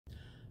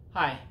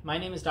Hi, my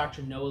name is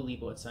Dr. Noah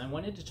Lebowitz, and I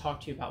wanted to talk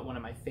to you about one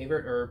of my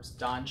favorite herbs,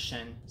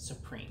 Shen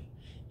Supreme.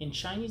 In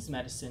Chinese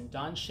medicine,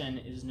 Shen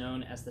is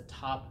known as the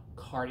top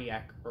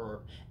cardiac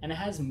herb, and it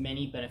has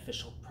many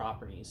beneficial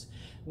properties.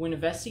 When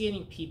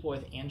investigating people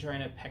with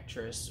angina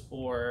pectoris,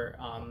 or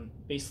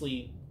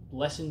basically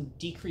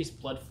decreased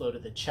blood flow to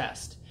the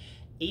chest,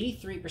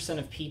 83%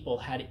 of people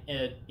had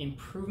an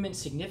improvement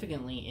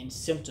significantly in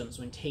symptoms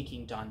when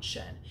taking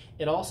Shen.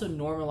 It also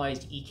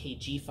normalized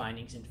EKG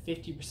findings in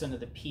 50% of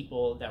the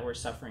people that were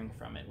suffering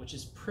from it, which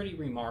is pretty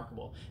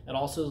remarkable. It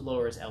also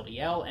lowers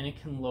LDL, and it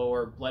can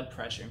lower blood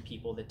pressure in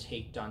people that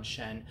take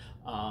Shen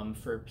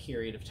for a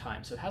period of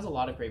time. So it has a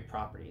lot of great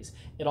properties.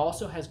 It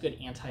also has good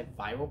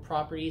antiviral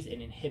properties.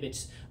 It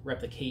inhibits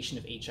replication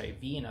of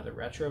HIV and other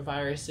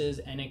retroviruses,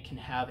 and it can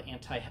have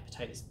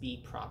anti-hepatitis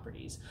B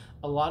properties.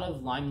 A lot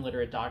of Lyme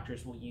literate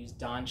doctors will use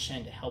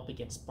Shen to help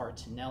against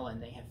Bartonella,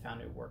 and they have found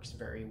it works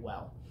very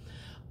well.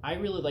 I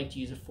really like to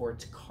use it for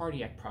its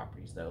cardiac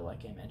properties, though,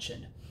 like I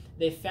mentioned.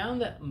 They found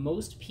that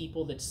most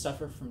people that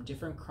suffer from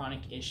different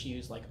chronic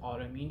issues like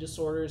autoimmune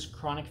disorders,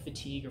 chronic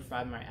fatigue, or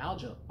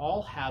fibromyalgia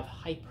all have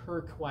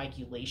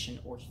hypercoagulation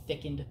or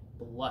thickened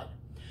blood.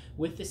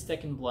 With this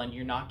thickened blood,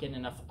 you're not getting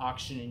enough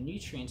oxygen and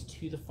nutrients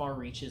to the far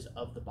reaches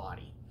of the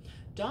body.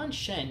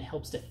 Shen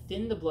helps to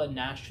thin the blood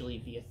naturally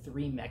via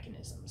three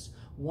mechanisms.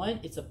 One,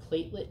 it's a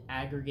platelet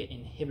aggregate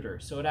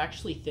inhibitor, so it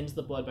actually thins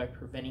the blood by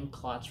preventing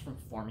clots from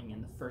forming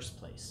in the first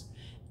place.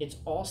 It's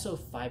also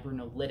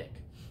fibrinolytic,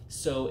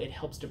 so it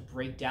helps to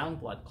break down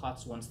blood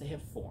clots once they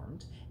have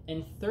formed.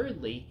 And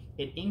thirdly,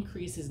 it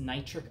increases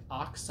nitric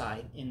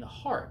oxide in the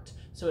heart,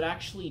 so it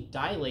actually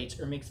dilates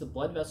or makes the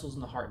blood vessels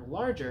in the heart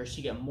larger, so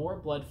you get more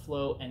blood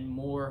flow and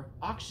more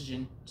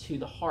oxygen to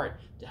the heart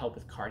to help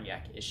with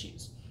cardiac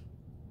issues.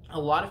 A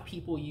lot of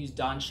people use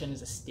Shen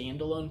as a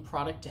standalone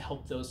product to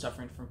help those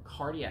suffering from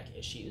cardiac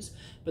issues,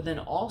 but then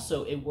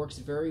also it works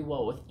very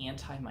well with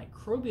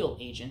antimicrobial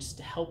agents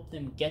to help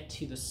them get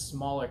to the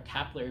smaller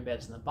capillary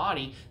beds in the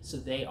body so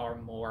they are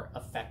more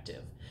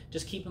effective.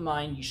 Just keep in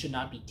mind, you should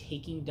not be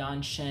taking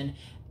Shen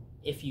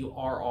if you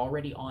are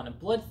already on a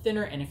blood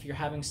thinner, and if you're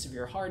having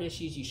severe heart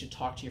issues, you should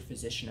talk to your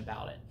physician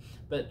about it.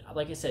 But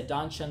like I said,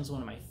 Shen is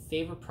one of my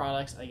favorite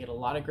products. I get a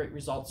lot of great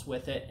results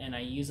with it, and I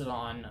use it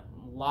on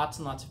lots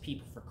and lots of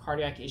people for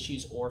cardiac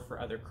issues or for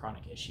other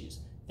chronic issues.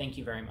 Thank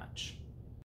you very much.